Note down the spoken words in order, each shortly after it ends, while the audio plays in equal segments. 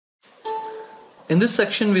in this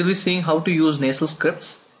section we'll be seeing how to use Nessus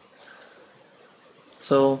scripts.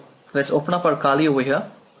 So let's open up our Kali over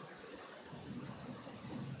here.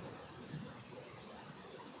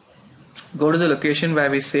 Go to the location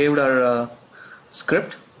where we saved our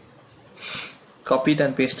script, copy it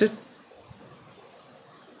and paste it,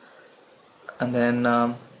 and then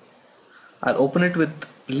I'll open it with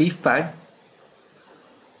leaf pad.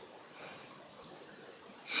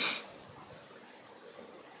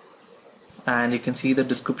 And you can see the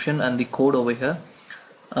description and the code over here.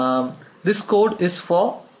 This code is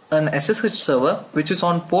for an SSH server which is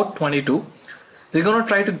on port 22. We're going to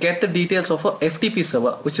try to get the details of a FTP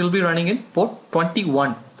server which will be running in port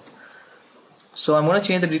 21. So I'm going to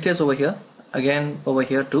change the details over here, again over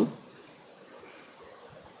here too,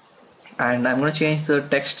 and I'm going to change the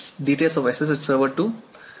text details of SSH server to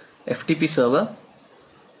FTP server,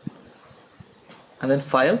 and then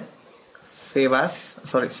file, save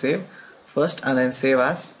first, and then save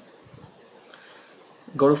as.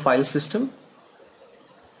 Go to file system,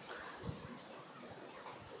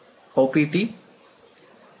 OPT,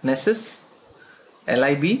 Nessus,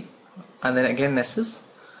 LIB, and then again Nessus,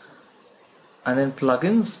 and then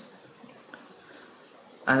plugins,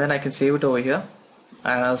 and then I can save it over here,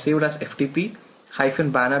 and I'll save it as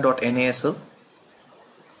ftp-banner.nasl,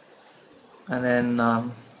 and then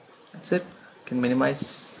that's it. You can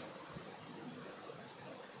minimize.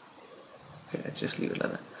 Okay, let's just leave it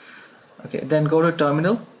like that. Okay, then go to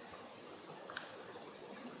terminal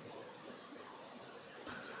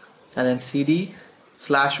and then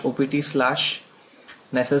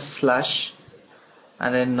cd/opt/nessus/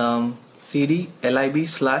 and then cd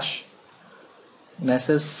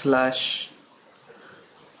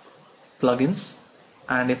lib/nessus/plugins,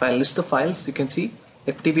 and if I list the files, you can see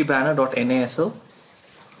ftp-banner.nasl.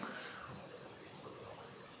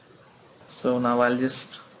 So now I'll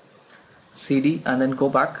just cd and then go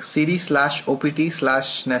back,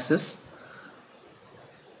 cd/opt/nessus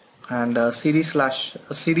and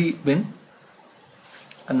cd bin,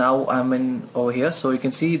 and now I'm in over here. So you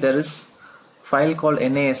can see there is file called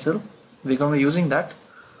NASL. We're going to be using that.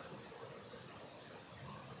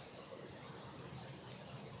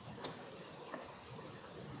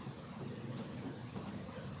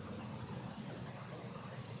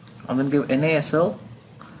 And then give NASL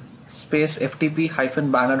space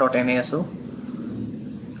ftp-banner.nasl,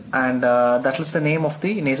 and that is the name of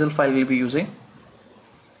the nasal file we'll be using,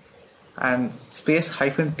 and space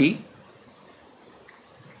 -t,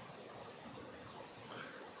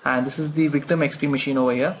 and this is the victim XP machine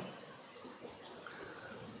over here,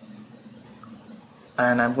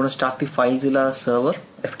 and I'm going to start the FileZilla server,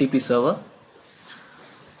 FTP server,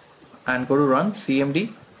 and go to run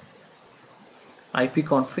cmd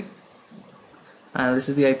ipconfig, and this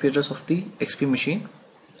is the IP address of the XP machine.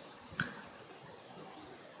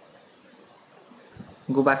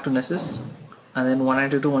 Go back to Nessus and then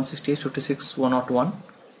 192.168.56.101,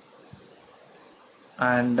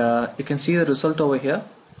 and you can see the result over here.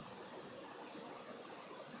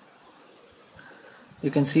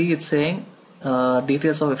 You can see it's saying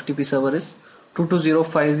details of FTP server is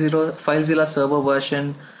 22050 FileZilla server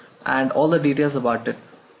version and all the details about it.